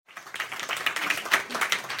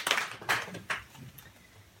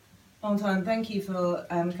Antoine, thank you for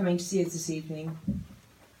coming to see us this evening.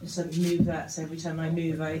 I sort of move that so every time I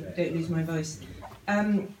move I don't lose my voice.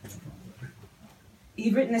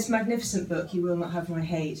 You've written this magnificent book, You Will Not Have My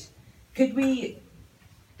Hate. Could I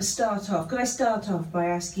start off by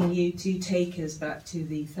asking you to take us back to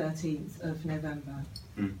the 13th of November?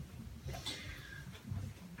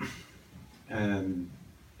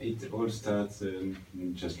 It all starts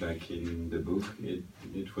just like in the book.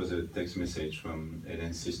 It was a text message from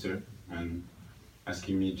Helen's sister and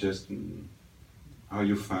asking me just, are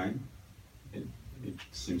you fine? It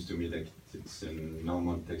seems to me like it's a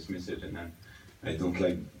normal text message, and I don't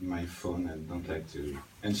like my phone and don't like to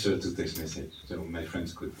answer to text message. So my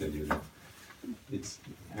friends could tell you that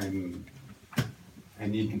I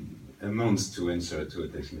need a month to answer to a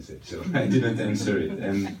text message, so I didn't answer it.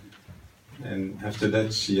 And after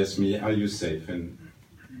that, she asked me, are you safe? And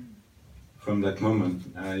from that moment,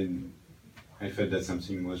 I felt that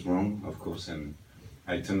something was wrong, of course, and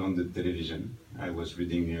I turned on the television. I was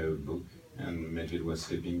reading a book, and Melville was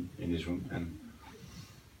sleeping in his room, and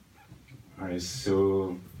I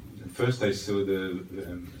saw the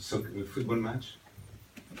football match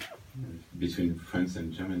between France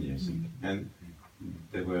and Germany, I think, and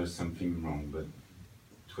there was something wrong, but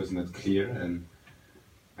it was not clear. And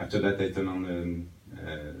after that, I turned on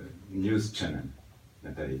a news channel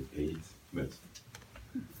that I hate,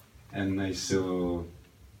 and I saw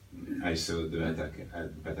the attack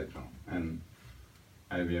at Bataclan, and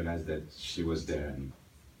I realized that she was there, and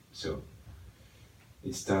so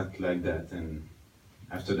it started like that. And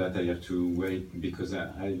after that, I have to wait because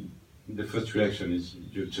the first reaction is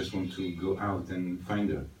you just want to go out and find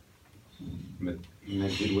her, but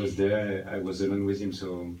Najid was there. I was alone with him,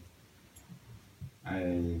 so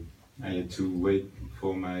I had to wait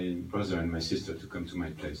for my brother and my sister to come to my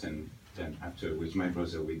place, and then after, with my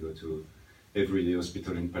brother, we go to every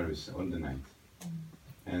hospital in Paris all the night.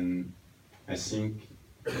 And I think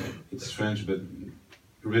it's strange, but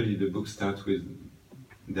really the book starts with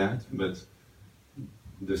that, but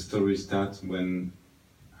the story starts when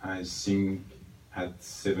I think at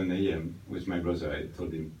 7 a.m. with my brother. I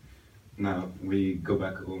told him, now we go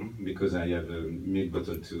back home because I have a milk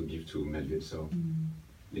bottle to give to Melville, so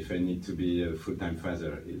if I need to be a full-time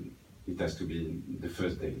father, it has to be the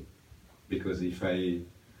first day. Because if I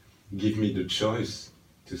give me the choice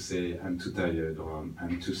to say I'm too tired or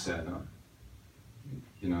I'm too sad, or,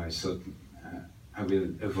 I thought I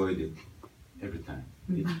will avoid it every time.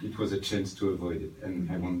 It was a chance to avoid it, and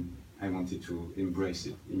I wanted to embrace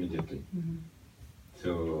it immediately.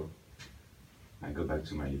 So I go back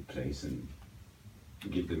to my place and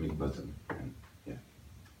give the milk bottle. And, yeah.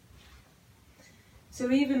 So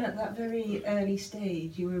even at that very early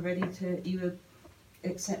stage, you were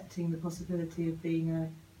accepting the possibility of being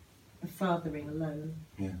a fathering alone.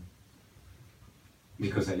 Yeah.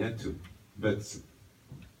 Because I had to, but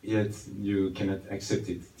yet you cannot accept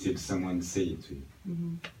it till someone say it to you,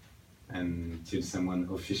 and till someone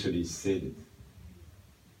officially said it.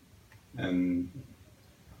 And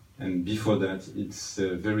before that, it's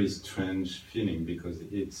a very strange feeling because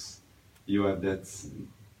you have that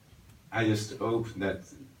highest hope that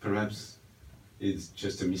perhaps it's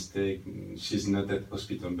just a mistake. She's not at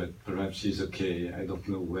hospital, but perhaps she's okay. I don't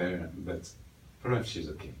know where, but perhaps she's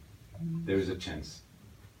okay. There is a chance.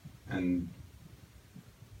 And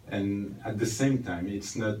at the same time,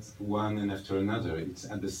 it's not one and after another. It's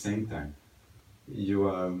at the same time. You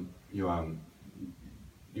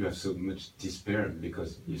have so much despair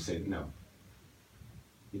because you say no.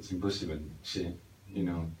 It's impossible.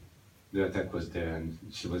 The attack was there, and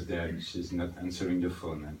she was there, and she's not answering the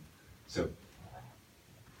phone, and so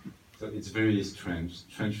it's very strange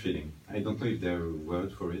feeling. I don't know if there are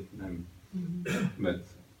words for it, but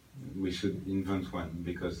we should invent one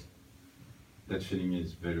because that feeling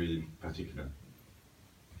is very particular.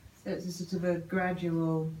 So it's a sort of a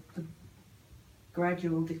gradual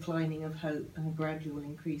declining of hope and a gradual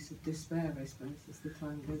increase of despair, I suppose, as the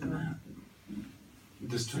time goes on.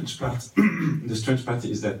 The strange part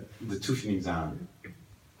is that the two feelings are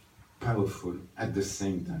powerful at the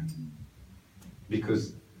same time,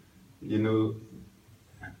 because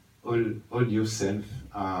all yourself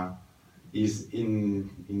is in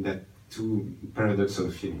that two paradoxical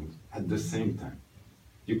feelings at the same time.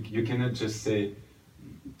 You cannot just say,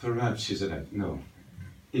 perhaps she's alive. No.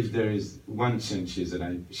 If there is one chance she's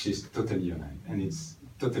alive, she's totally alive, and it's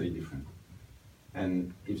totally different.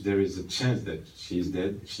 And if there is a chance that she is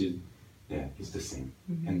dead, it's the same,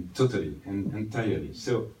 and totally and entirely.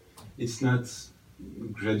 So it's not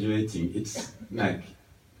graduating. It's like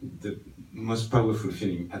the most powerful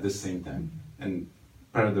feeling at the same time, and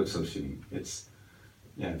paradoxical feeling.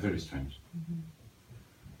 yeah, very strange. Mm-hmm.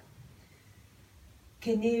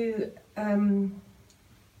 Can you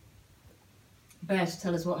bear to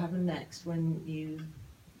tell us what happened next when you,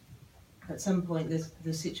 at some point,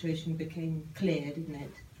 the situation became clear, didn't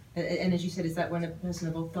it? And as you said, is that when a person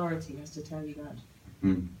of authority has to tell you that?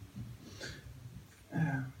 Mm.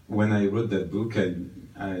 When I wrote that book,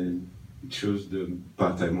 I chose the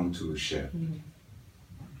part I want to share. Mm-hmm.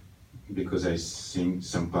 Because I think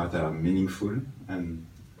some parts are meaningful and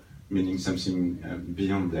meaning something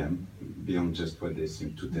beyond them, beyond just what they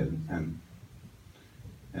seem to tell.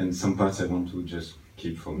 And some parts I want to just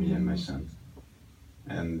keep for me and my son.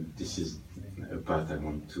 And this is a part I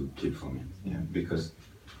want to keep for me, yeah, because,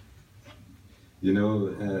 you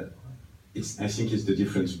know, I think it's the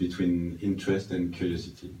difference between interest and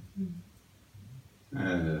curiosity.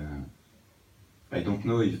 I don't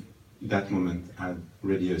know if that moment had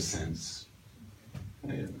really a sense.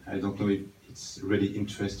 I don't know if it's really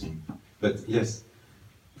interesting. But yes,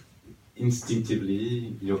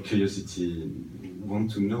 instinctively, your curiosity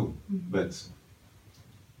wants to know. But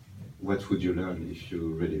what would you learn if you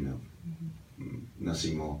really know?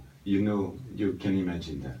 Nothing more. You know, you can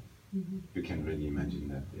imagine that. You can really imagine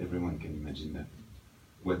that. Everyone can imagine that.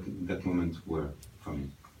 What that moment were for me.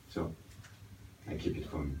 So I keep it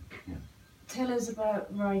for me. Yeah. Tell us about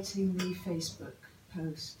writing the Facebook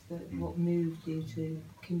post, what moved you to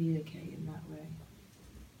communicate in that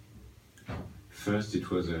way? First, it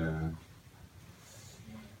was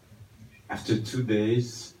after 2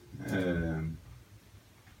 days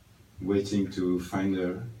waiting to find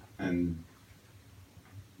her, and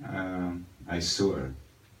I saw her,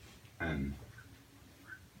 and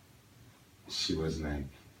she was like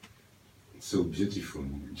so beautiful,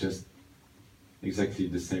 just exactly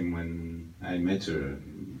the same when I met her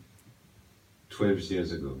 12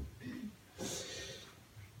 years ago.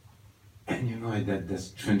 And you know, I had that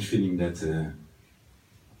strange feeling that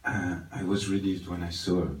I was relieved when I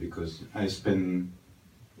saw her, because I spent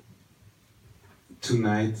 2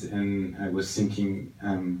 nights and I was thinking,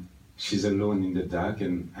 she's alone in the dark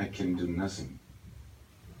and I can do nothing.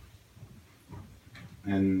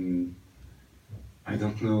 And I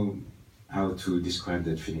don't know how to describe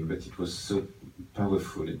that feeling, but it was so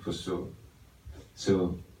powerful, it was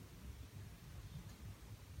so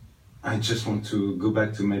I just want to go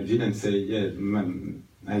back to my ville and say, yeah, Mom,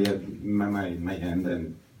 I have Mama in my hand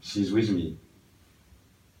and she's with me.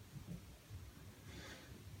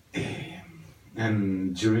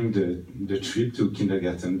 And during the trip to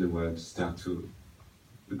kindergarten, the words start to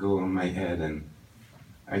go on my head, and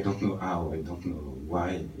I don't know how, I don't know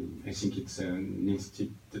why. I think it's an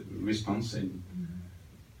instinct response, and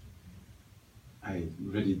I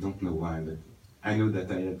really don't know why, but I know that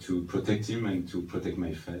I had to protect him and to protect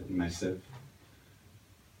myself.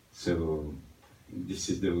 So this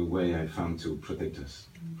is the way I found to protect us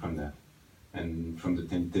from that, and from the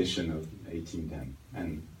temptation of hating them.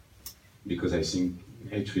 And because I think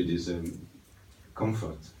hatred is a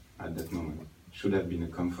comfort at that moment, should have been a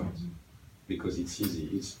comfort, because it's easy,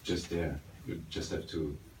 it's just there. You just have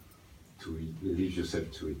to leave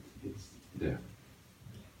yourself to it, it's there.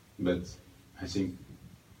 But I think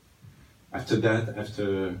after that,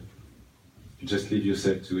 after you just leave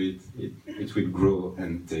yourself to it, it will grow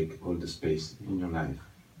and take all the space in your life.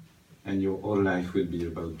 And your whole life will be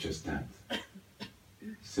about just that.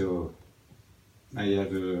 So I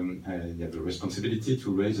have a responsibility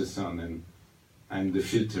to raise a son, and I'm the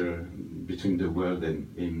filter between the world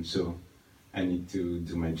and him, so I need to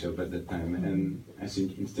do my job at that time. And I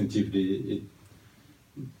think instinctively it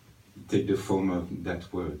take the form of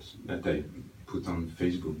that word that I put on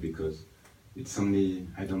Facebook, because it's only,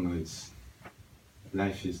 I don't know,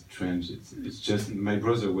 life is strange. It's just, my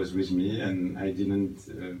brother was with me and I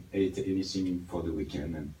didn't eat anything for the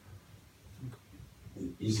weekend, and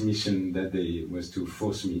his mission that day was to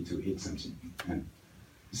force me to eat something. And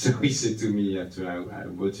so he said to me after I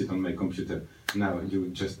wrote it on my computer, now you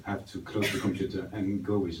just have to close the computer and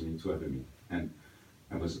go with me to have a meal. And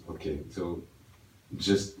I was okay. So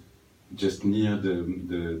just near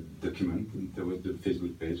the document, there was the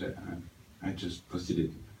Facebook page, I just posted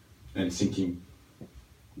it, and thinking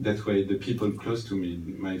that way the people close to me,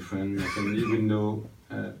 my friend, my family, will know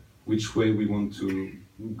which way we want to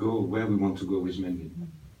go, where we want to go with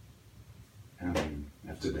Melvin. And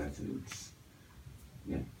after that,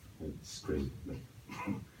 it's crazy. But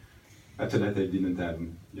after that, I didn't have,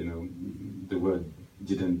 the word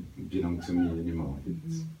didn't belong to me anymore.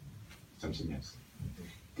 It's something else.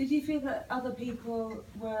 Did you feel that other people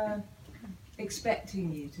were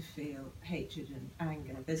expecting you to feel hatred and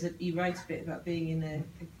anger? You write a bit about being in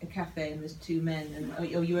a cafe and there's 2 men, or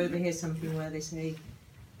you overhear something where they say,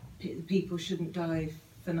 people shouldn't die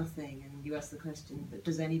for nothing, and you ask the question, but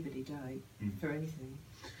does anybody die for anything?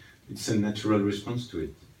 It's a natural response to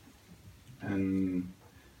it, and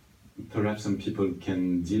perhaps some people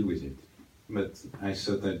can deal with it, but I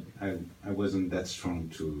thought that I wasn't that strong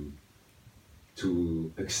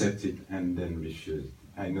to accept it and then refuse it.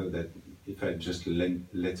 I know that if I just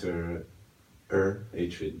let her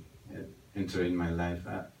hatred enter in my life,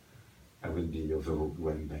 I will be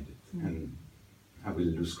overwhelmed by it, and I will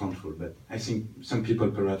lose control. But I think some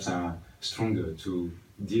people perhaps are stronger to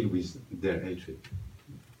deal with their hatred,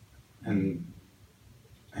 and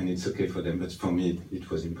it's okay for them. But for me, it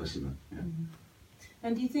was impossible. Yeah. Mm-hmm.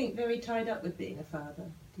 And do you think very tied up with being a father?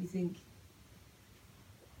 Do you think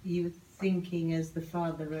you were thinking as the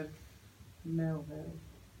father of Melville?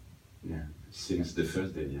 Yeah, since the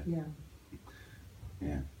first day. Yeah. Yeah.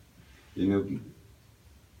 Yeah. You know,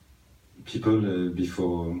 people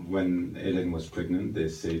before, when Ellen was pregnant, they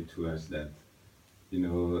said to us that, you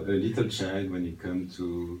know, a little child, when it comes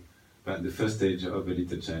to, but the first stage of a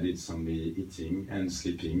little child, it's only eating and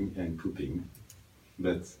sleeping and pooping.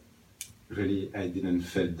 But really, I didn't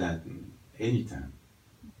feel that anytime.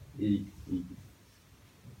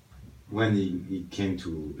 When he came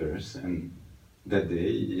to Earth, and that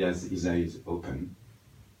day he has his eyes open,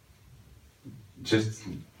 just,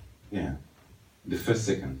 yeah, the first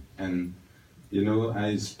second. And, you know,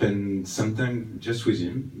 I spent some time just with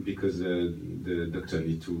him, because the doctor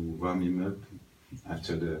need to warm him up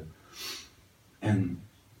after the, and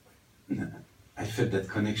I felt that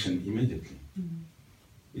connection immediately.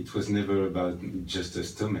 Mm-hmm. It was never about just a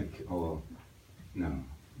stomach, or, no,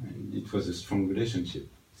 it was a strong relationship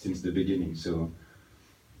since the beginning. So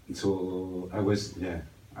I was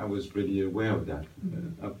really aware of that.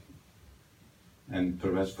 Mm-hmm. And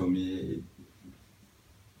perhaps for me,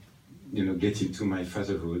 you know, getting to my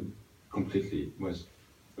fatherhood completely was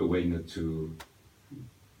a way not to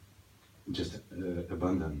just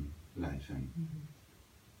abandon life, and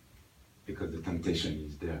because the temptation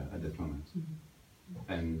is there at that moment.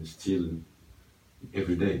 Mm-hmm. And still,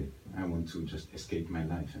 every day, I want to just escape my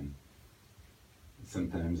life, and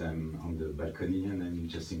sometimes I'm on the balcony and I'm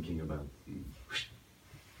just thinking about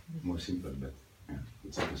more simple, but yeah,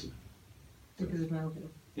 it's impossible. Because of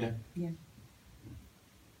Melville. Yeah. Yeah.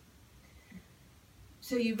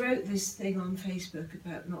 So you wrote this thing on Facebook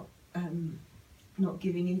about not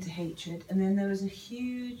giving in to hatred, and then there was a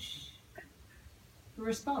huge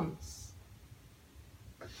response,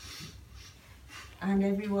 and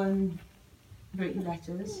everyone wrote you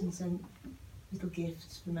letters and sent little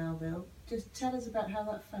gifts for Melville. Just tell us about how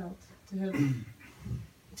that felt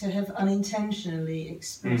to have unintentionally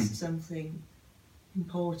expressed something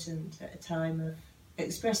important at a time of,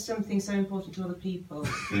 expressed something so important to other people.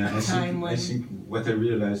 Yeah, I think what I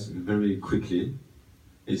realized very quickly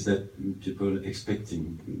is that people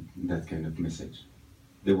expecting that kind of message.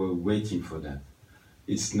 They were waiting for that.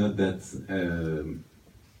 It's not that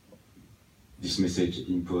this message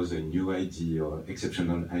imposes a new idea or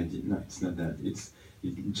exceptional idea. No, it's not that.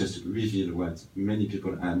 It just reveals what many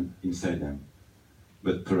people have inside them,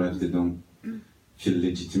 but perhaps they don't feel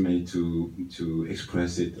legitimate to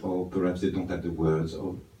express it, or perhaps they don't have the words,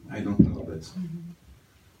 or I don't know, but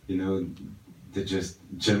you know, they just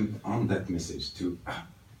jump on that message to,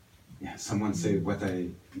 someone say what I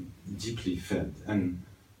deeply felt, and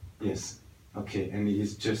yes, okay, and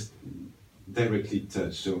it's just directly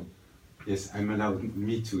touched, so yes, I'm allowed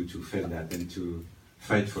me to feel that and to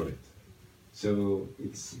fight for it. So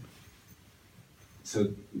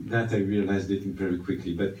that I realized it very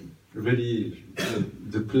quickly, but really,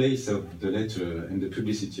 the place of the letter and the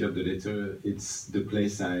publicity of the letter, it's the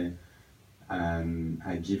place I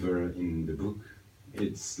give her in the book.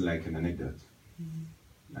 It's like an anecdote.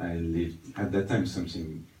 Mm-hmm. I lived at that time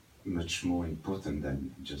something much more important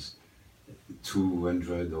than just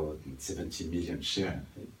 200 or 70 million shares.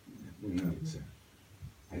 You know,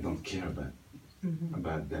 I don't care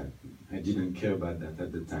about that. I didn't care about that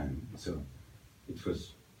at the time. So it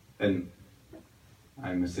was, and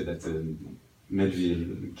I must say that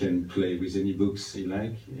Melville can play with any books he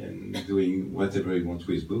likes and doing whatever he wants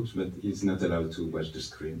with books, but he's not allowed to watch the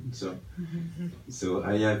screen. So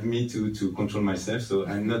I have me to control myself, so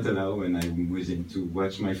I'm not allowed when I'm with him to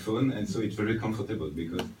watch my phone, and so it's very comfortable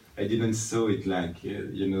because I didn't saw it like,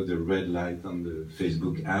 you know, the red light on the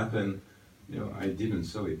Facebook app, and you know, I didn't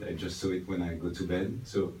saw it. I just saw it when I go to bed.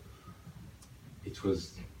 So it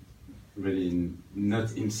was really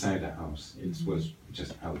not inside the house. It was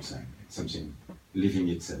just outside, something living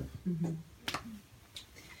itself. Mm-hmm.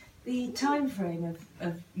 The time frame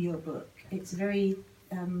of your book, it's a very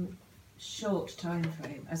short time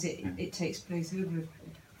frame, as it takes place over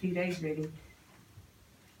few days really.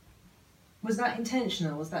 Was that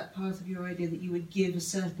intentional? Was that part of your idea that you would give a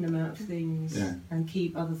certain amount of things and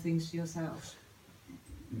keep other things to yourself?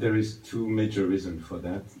 There is two major reasons for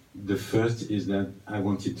that. The first is that I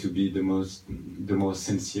wanted to be the more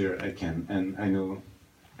sincere I can, and I know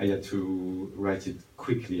I had to write it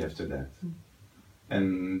quickly after that.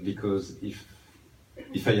 And because if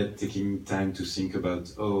I had taken time to think about,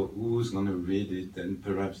 who's gonna read it, and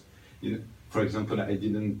perhaps, for example,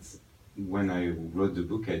 when I wrote the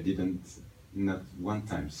book, I didn't not one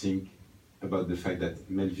time think about the fact that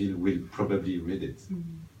Melville will probably read it.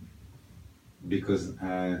 Because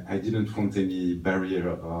I didn't want any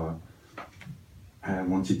barrier, or I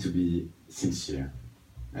wanted to be sincere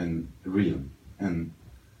and real, and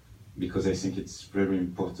because I think it's very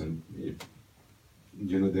important.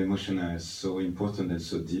 The emotion are so important and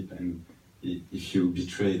so deep, and if you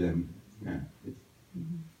betray them,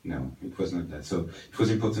 no, it was not that. So it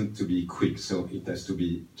was important to be quick, so it has to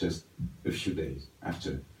be just a few days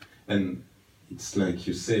after. And it's like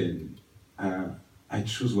you said, I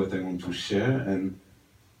choose what I want to share, and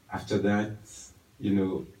after that,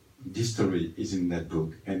 this story is in that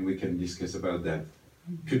book, and we can discuss about that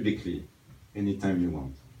publicly anytime you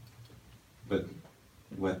want. But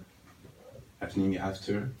what happening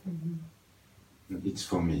after, it's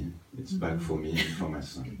for me. It's back for me and for my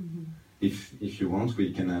son. If you want,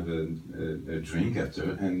 we can have a drink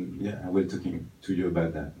after, and I will talking to you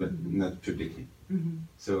about that, but not publicly.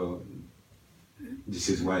 So this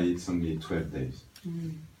is why it's only 12 days.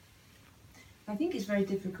 I think it's very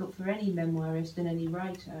difficult for any memoirist and any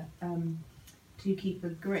writer to keep a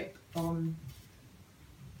grip on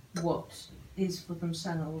what is for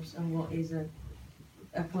themselves and what is a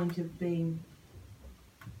point of being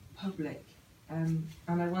public. And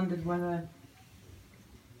I wondered whether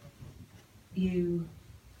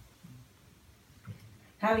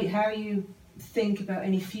how you think about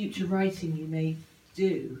any future writing you may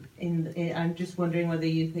do. I'm just wondering whether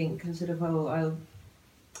you think sort of,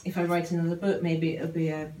 if I write another book, maybe it'll be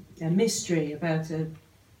a mystery about an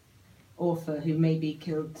author who maybe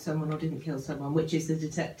killed someone or didn't kill someone, which is the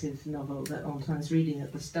detective novel that Antoine's reading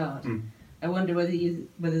at the start. I wonder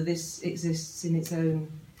whether this exists in its own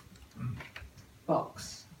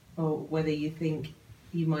box, or whether you think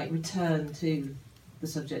you might return to the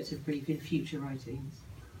subject of grief in future writings.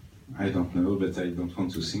 I don't know, but I don't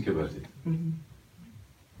want to think about it.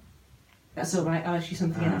 That's all right. I'll ask you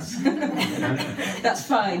something else. That's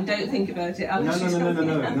fine. Don't think about it. I'll ask you something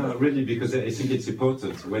else. No, really, because I think it's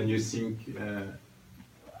important when you think.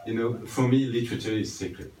 For me, literature is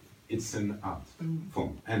sacred. It's an art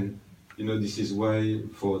form, and this is why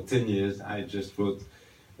for 10 years I just wrote.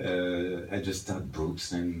 I just start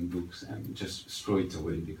books and just throw it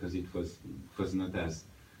away because it was not as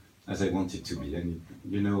I wanted to be. And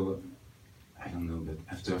I don't know, but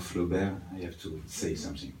after Flaubert, I have to say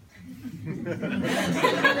something.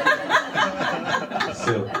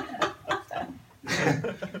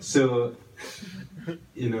 So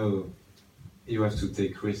you have to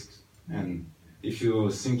take risks, and if you're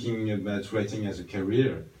thinking about writing as a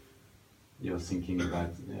career, you're thinking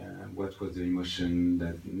about what was the emotion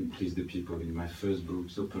that pleased the people in my first book,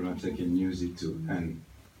 so perhaps I can use it too. And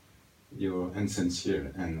you're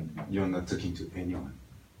insincere, and you're not talking to anyone.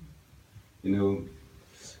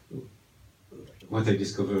 What I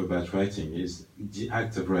discover about writing is the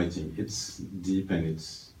act of writing. It's deep and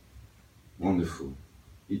it's wonderful.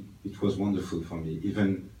 It was wonderful for me,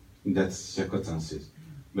 even in that circumstances.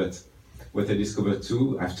 But what I discovered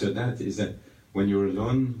too after that is that when you're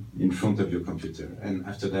alone in front of your computer, and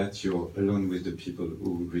after that you're alone with the people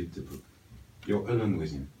who read the book, you're alone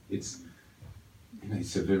with him. It's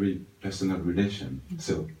a very personal relation.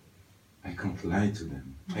 So I can't lie to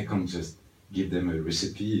them. I can't just give them a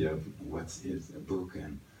recipe of what is a book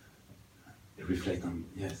and reflect on,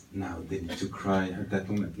 yes, now they need to cry at that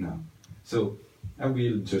moment. No. So I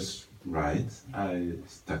will just write. I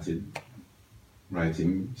started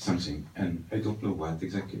writing something, and I don't know what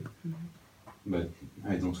exactly. But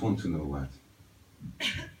I don't want to know what.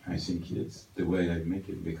 I think it's the way I make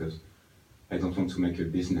it, because I don't want to make a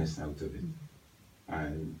business out of it.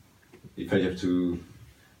 If I have to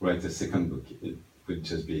write a second book, it would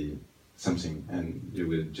just be something, and you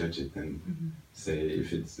will judge it and say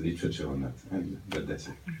if it's literature or not. But that's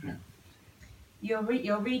it. Yeah.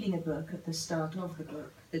 You're reading a book at the start of the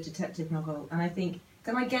book, the detective novel, and I think,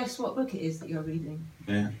 can I guess what book it is that you're reading?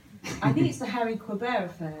 Yeah. I think it's the Harry Quebert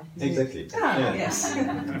affair. Exactly. Yeah. Yes.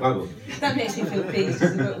 Bravo. That makes me feel pleased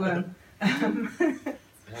as a bookworm.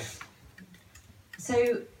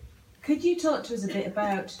 So, could you talk to us a bit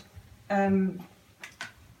about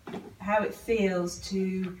how it feels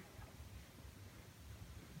to.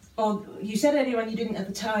 Or you said earlier on you didn't at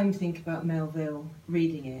the time think about Melville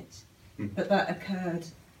reading it, but that occurred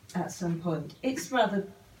at some point. It's rather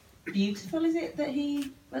beautiful, is it, that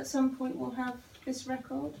he at some point will have this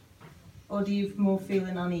record? Or do you more feel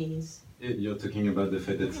an unease? You're talking about the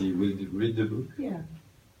fact that he will read the book? Yeah.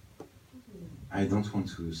 I don't want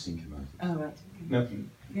to think about it. Oh, right. No,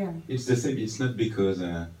 Yeah. it's the same. It's not because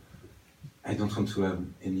I don't want to have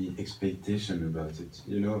any expectation about it.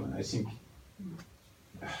 You know, I think,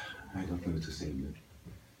 I don't know what to say.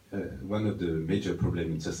 One of the major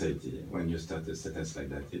problems in society, when you start a sentence like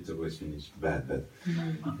that, it always finishes bad, but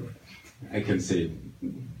I can say it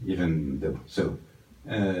even though. So,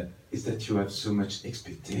 is that you have so much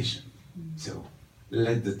expectation. So,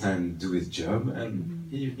 let the time do its job, and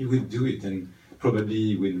he will do it, and probably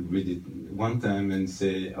he will read it one time and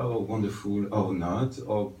say, oh, wonderful, or not,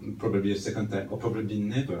 or probably a second time, or probably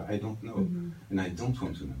never, I don't know, and I don't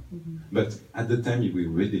want to know. But at the time he will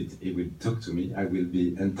read it, he will talk to me, I will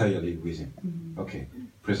be entirely with him. Okay,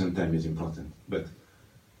 present time is important, but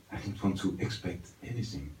I don't want to expect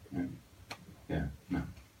anything. Yeah, no.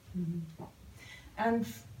 And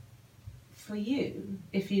for you,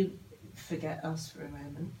 if you forget us for a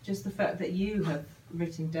moment, just the fact that you have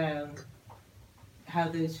written down how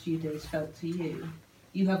those few days felt to you,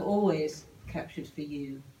 you have always captured for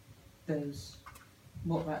you those,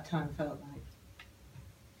 what that time felt like.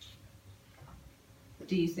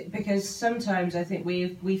 Do you think, because sometimes I think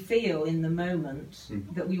we feel in the moment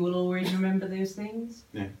that we will always remember those things,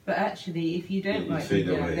 but actually if you don't write them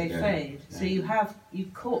down, they fade. So you've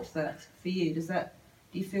caught that for you. Do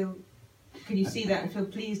you feel, can you see that and feel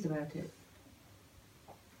pleased about it?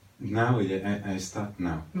 Now, I start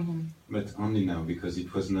now, but only now, because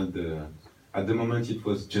it was not at the moment it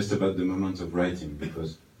was just about the moment of writing,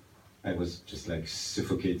 because I was just like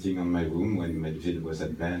suffocating on my room when Melville was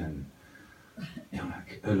at bed, and you're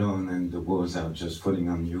like alone, and the walls are just falling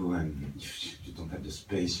on you, and you don't have the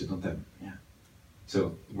space, you don't have,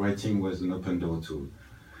 So writing was an open door to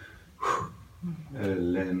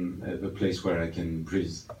a place where I can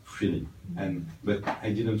breathe freely, but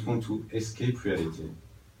I didn't want to escape reality.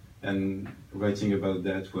 And writing about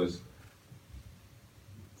that was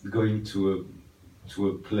going to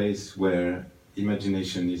a place where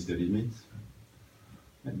imagination is the limit,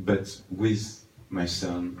 but with my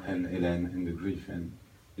son and Hélène and the grief, and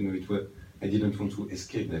I didn't want to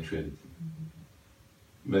escape that reality.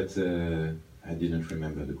 But I didn't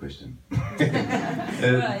remember the question.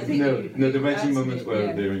 The writing moments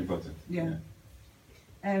were very important. Yeah.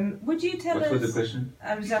 Would you tell us... What was the question?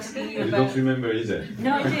 I was asking you about... You don't remember either.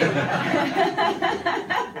 No, I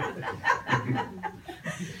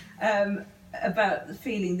do. About the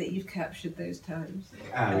feeling that you've captured those times.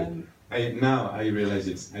 Now I realize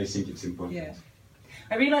I think it's important. Yeah.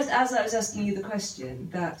 I realised as I was asking you the question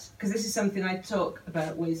that, because this is something I talk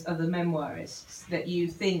about with other memoirists, that you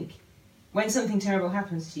think, when something terrible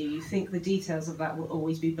happens to you, you think the details of that will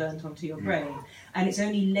always be burnt onto your brain, and it's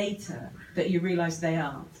only later that you realise they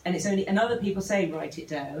aren't. And other people say, write it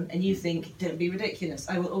down, and you think, don't be ridiculous,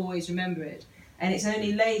 I will always remember it. And it's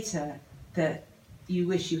only later that you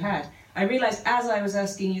wish you had. I realised as I was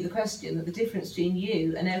asking you the question that the difference between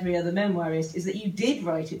you and every other memoirist is that you did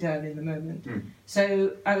write it down in the moment.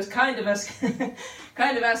 So I was kind of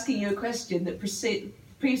asking you a question that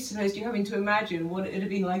presupposed you having to imagine what it would have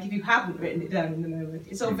been like if you hadn't written it down in the moment.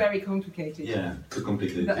 It's all very complicated. Yeah, too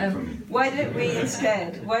complicated but, for me. Why don't we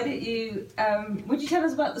instead, would you tell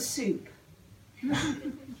us about the soup?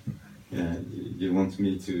 Yeah, you want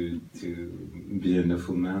me to be an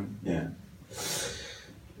awful man? Yeah.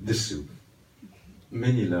 The soup.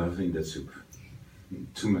 Many love in the soup.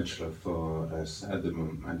 Too much love for us at the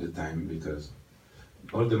time, because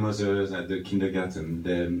all the mothers at the kindergarten,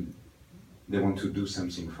 they want to do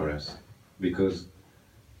something for us, because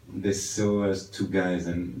they saw us two guys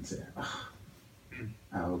and say,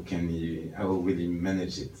 how will he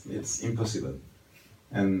manage it? It's impossible.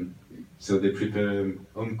 And so they prepare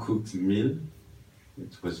home-cooked meal.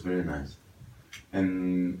 It was very nice.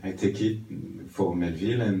 And I take it for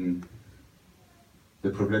Melville, and the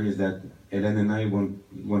problem is that Hélène and I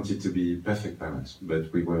wanted to be perfect parents,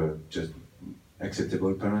 but we were just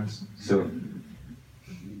acceptable parents. So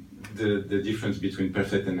the difference between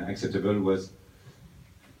perfect and acceptable was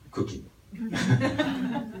cooking.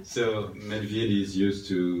 So Melville is used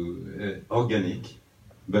to organic,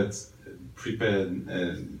 but prepared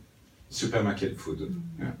supermarket food.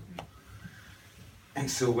 Yeah. And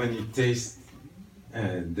so when he tastes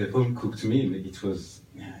the home-cooked meal, it was,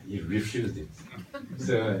 he refused it.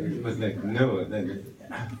 So it was like, no.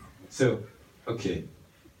 So, okay,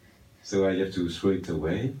 so I have to throw it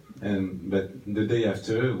away. But the day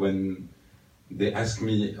after, when they asked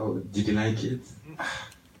me, "Oh, did you like it?"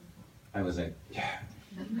 I was like, "Yeah,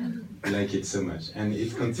 I like it so much," and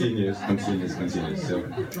it continues. So,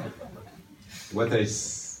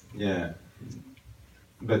 yeah,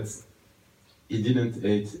 but he didn't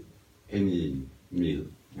eat any meal.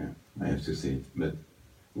 Yeah, I have to say, but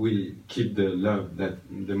we keep the love that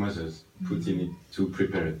the mothers put in it to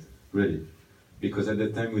prepare it, really, because at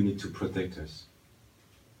that time we need to protect us.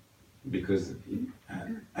 Because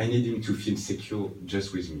I need him to feel secure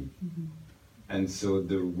just with me. And so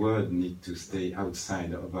the word needs to stay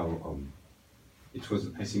outside of our home. It was,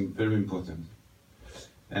 I think, very important.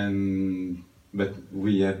 But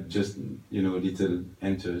we have just, little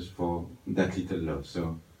enters for that little love.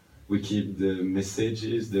 So we keep the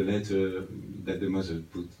messages, the letter that the mother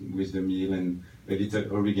put with the meal, and a little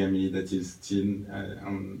origami that is still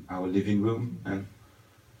on our living room. And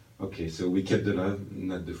okay, so we kept the love,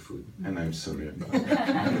 not the food, and I'm sorry about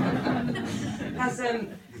that. Has,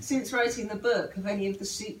 since writing the book, have any of the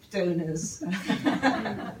soup donors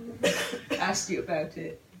asked you about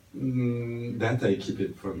it? That I keep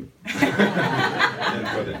it for me. And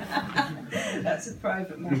for them. That's a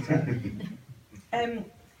private matter.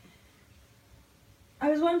 I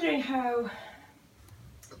was wondering how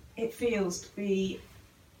it feels to be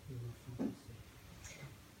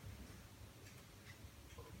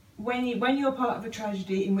when you're part of a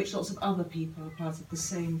tragedy in which lots of other people are part of the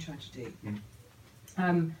same tragedy.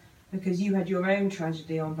 Because you had your own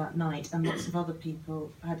tragedy on that night, and lots of other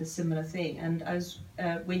people had a similar thing. And as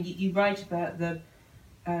when you write about the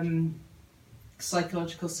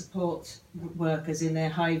psychological support workers in their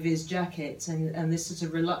high-vis jackets, and this sort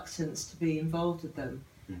of reluctance to be involved with them,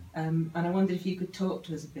 and I wondered if you could talk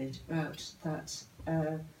to us a bit about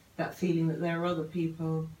that feeling that there are other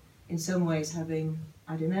people, in some ways having,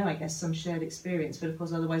 I don't know, I guess some shared experience, but of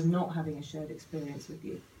course otherwise not having a shared experience with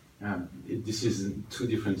you. This is two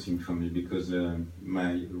different things for me, because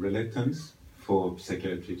my reluctance for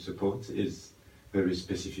psychiatric support is very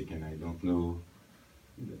specific, and I don't know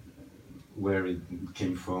where it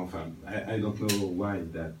came from. I don't know why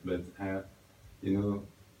that, but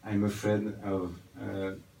I'm afraid of,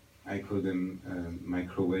 I call them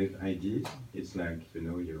microwave ideas. It's like,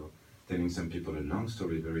 you're telling some people a long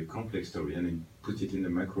story, very complex story, and then put it in the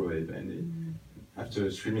microwave, and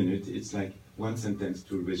after 3 minutes, it's like one sentence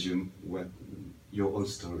to resume your whole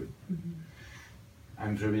story.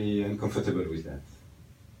 I'm very uncomfortable with that,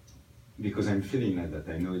 because I'm feeling like that.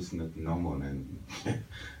 I know it's not normal, and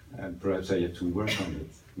perhaps I have to work on it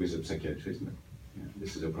with a psychiatrist. But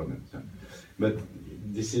this is a problem. So. But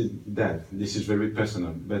this is very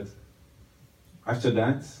personal. But after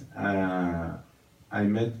that, I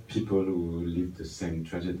met people who lived the same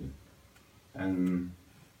tragedy, and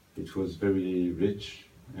it was very rich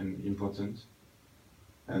and important.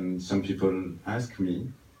 And some people ask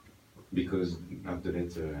me because of the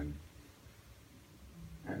letter, and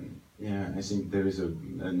I think there is a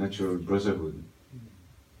natural brotherhood,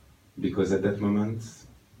 because at that moment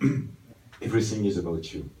everything is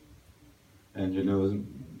about you, and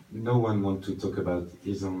no one wants to talk about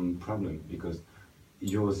his own problem, because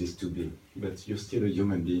yours is too big, but you're still a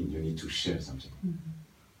human being. You need to share something.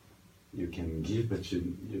 You can give, but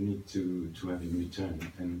you need to have in return,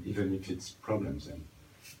 and even if it's problems. And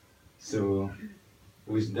so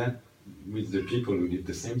with the people who did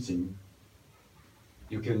the same thing,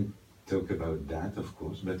 you can talk about that, of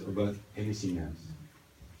course, but about anything else,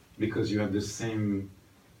 because you have the same,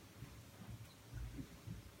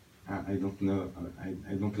 I don't know,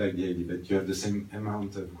 I don't like the idea, but you have the same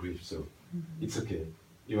amount of grief, so it's okay.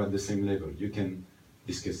 You are at the same level. You can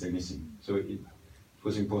discuss anything. So it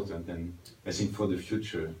was important, and I think for the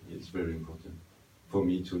future it's very important for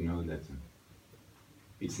me to know that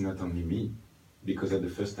it's not only me, because at the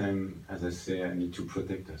first time, as I say, I need to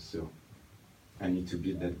protect us, so I need to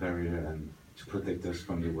build that barrier and to protect us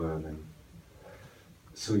from the world, and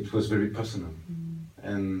so it was very personal.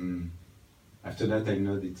 And after that, I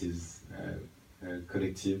know that it is a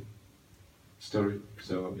collective story,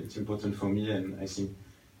 so it's important for me, and I think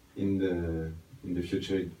in the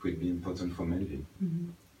future it will be important for Melville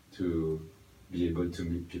to be able to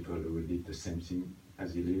meet people who will live the same thing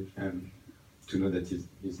as he lived, and to know that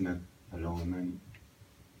he's not alone. And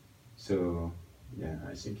so,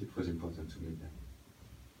 I think it was important to meet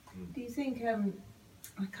that. Do you think,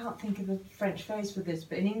 I can't think of a French phrase for this,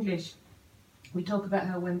 but in English we talk about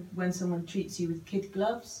how when someone treats you with kid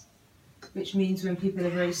gloves, which means when people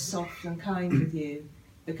are very soft and kind with you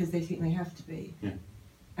because they think they have to be.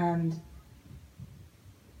 And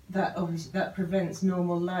that obviously prevents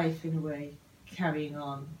normal life in a way. carrying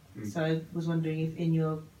on. Mm. So I was wondering if in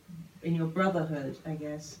your brotherhood, I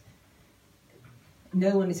guess,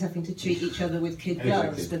 no one is having to treat each other with kid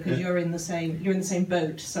gloves Exactly. because you're in the same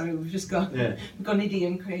boat. Sorry, we've just gone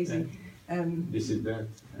idiom crazy. This is that,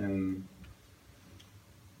 and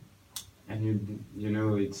you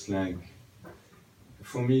know, it's like,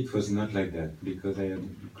 for me it was not like that, because I had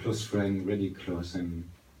a close friend, really close, and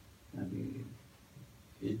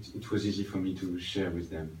it was easy for me to share with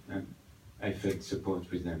them, and I felt support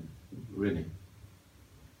with them, really.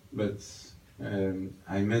 But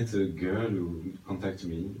I met a girl who contacted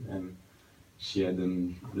me, and she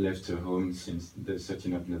hadn't left her home since the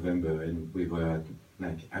 13th of November, and we were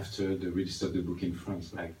like after the release of the book in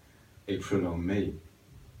France, like April or May.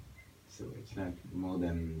 So it's like more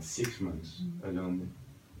than 6 months alone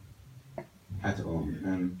at home.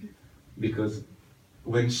 And because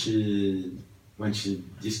when she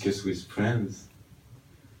discussed with friends,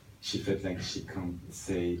 she felt like she can't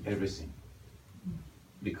say everything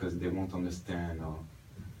because they won't understand, or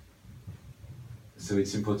so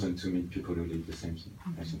it's important to meet people who live the same thing,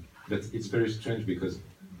 I think. But it's very strange because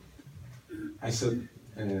I thought,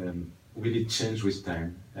 will it change with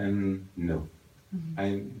time? And no.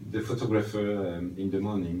 The photographer in the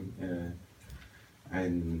morning, I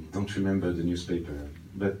don't remember the newspaper,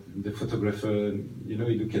 but the photographer, you know,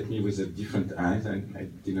 he looked at me with a different eyes, and I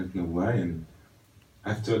didn't know why. And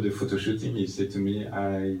after the photo shooting, he said to me,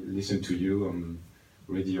 I listened to you on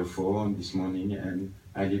Radio 4 this morning, and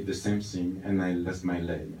I lived the same thing, and I lost my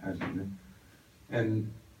leg.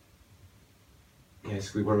 And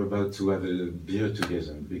yes, we were about to have a beer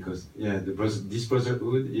together, because this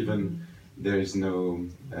brotherhood, even there is no,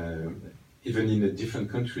 even in a different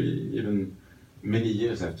country, even many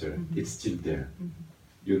years after, it's still there.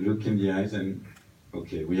 You look in the eyes and,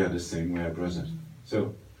 okay, we are the same, we are brothers.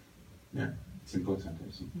 So, yeah, it's important,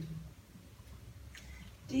 I think.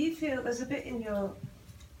 Do you feel, there's a bit in your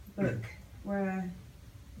book where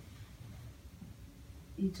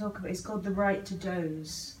you talk about, it's called The Right to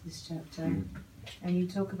Doze, this chapter, and you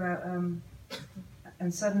talk about,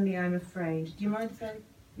 and suddenly I'm afraid. Do you mind if I?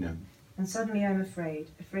 No. And suddenly I'm afraid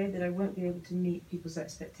that I won't be able to meet people's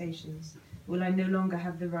expectations. Will I no longer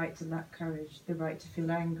have the right to lack courage, the right to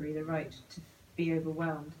feel angry, the right to be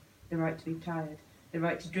overwhelmed, the right to be tired, the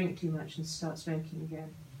right to drink too much and start smoking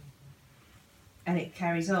again? And it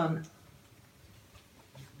carries on.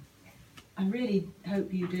 I really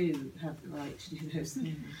hope you do have the right to do those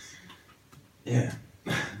things. Yeah,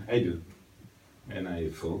 I do. And I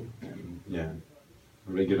fall,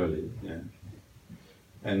 regularly,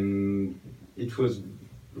 And it was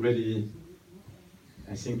really,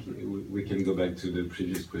 I think we can go back to the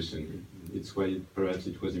previous question. It's why perhaps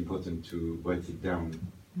it was important to write it down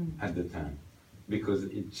at the time, because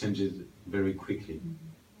it changes very quickly.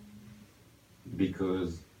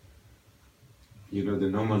 Because, you know, the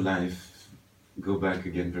normal life go back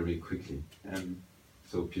again very quickly. And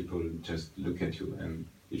so people just look at you, and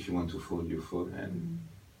if you want to fall, you fall. And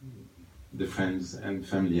the friends and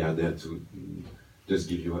family are there to just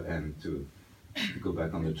give you a hand to go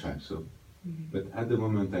back on the track. So, but at the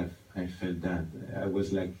moment I felt that I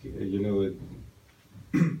was like, you know,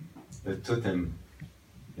 a totem,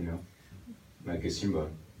 you know, like a symbol.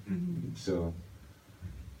 So,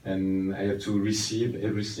 and I have to receive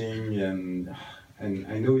everything, and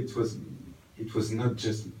I know it was not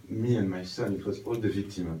just me and my son, it was all the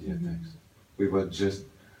victims of the attacks. We were just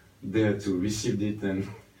there to receive it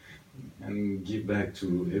and give back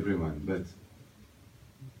to everyone. But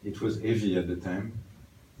it was heavy at the time,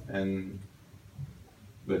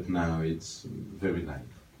 but now it's very light.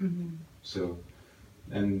 So,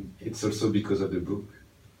 and it's also because of the book,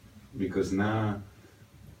 because now,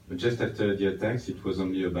 just after the attacks, it was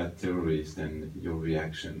only about terrorists and your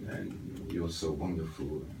reaction, and you're so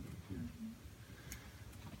wonderful.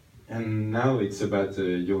 And now it's about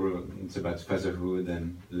it's about fatherhood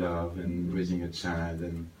and love and raising a child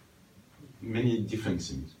and many different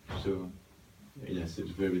things. So yes,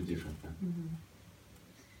 it's very different now.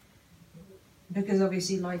 Because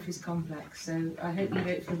obviously life is complex, so I hope you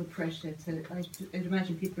don't feel the pressure to. I'd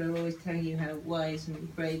imagine people are always telling you how wise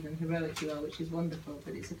and brave and heroic you are, which is wonderful,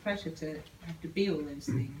 but it's a pressure to have to be all those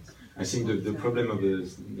things. I think the problem of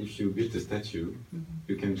if you build a statue,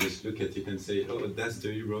 you can just look at it and say, oh, that's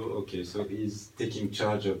the hero, okay, so he's taking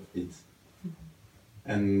charge of it.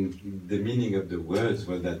 And the meaning of the words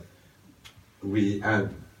was that we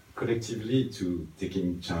have collectively to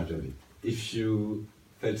taking charge of it. If you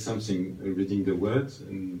felt something reading the words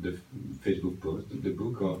in the Facebook post, the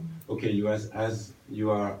book, or okay, you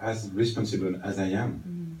are as responsible as I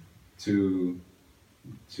am to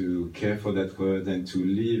care for that word and to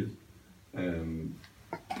live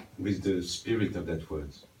with the spirit of that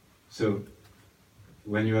word. So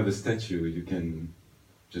when you have a statue, you can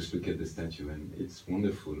just look at the statue and it's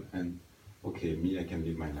wonderful and okay, me, I can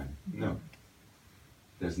live my life. No,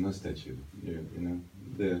 there's no statue. You know,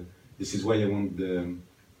 this is why I want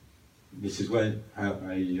this is why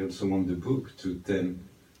I also want the book to tell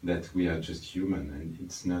that we are just human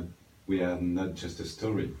and we are not just a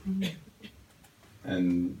story.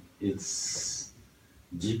 And it's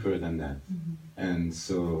deeper than that. And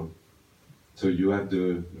so you have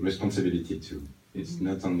the responsibility too. It's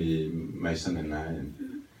not only my son and I,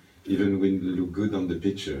 and even when we look good on the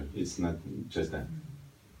picture, it's not just that.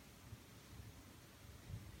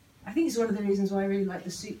 I think it's one of the reasons why I really like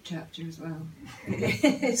the soup chapter as well.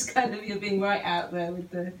 It's kind of, you're being right out there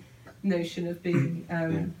with the notion of being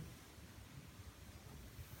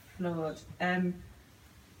flawed.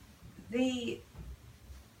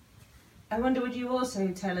 I wonder, would you also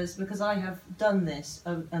tell us, because I have done this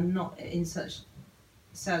and not in such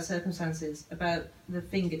sad circumstances, about the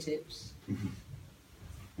fingertips?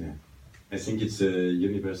 Yeah, I think it's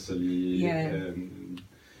universally.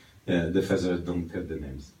 The fathers don't cut the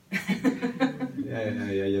nails.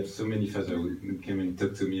 I have so many fathers who came and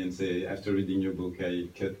talk to me and say, after reading your book, I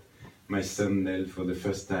cut my son nail for the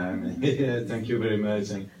first time. Yeah, thank you very much.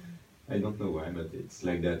 And I don't know why, but it's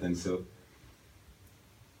like that. And so,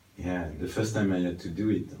 yeah, the first time I had to do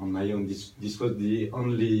it on my own, this was the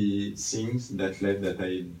only things that led that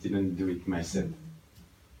I didn't do it myself.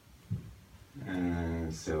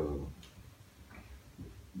 So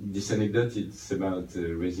this anecdote, it's about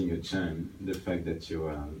raising a child, the fact that you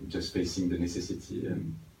are just facing the necessity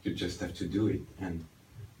and you just have to do it, and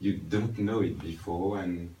you don't know it before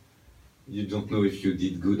and you don't know if you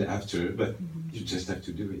did good after, but you just have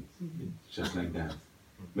to do it. It's just like that.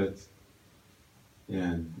 But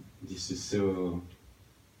yeah, this is so,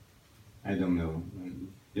 I don't know.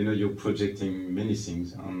 You know, you're projecting many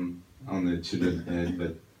things on the children's head,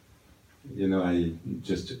 but you know, I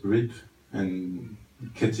just rip and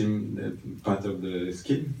cut him part of the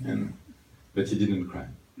skin, but he didn't cry.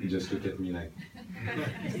 He just looked at me like,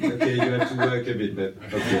 okay, you have to work a bit, but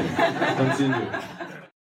okay, continue.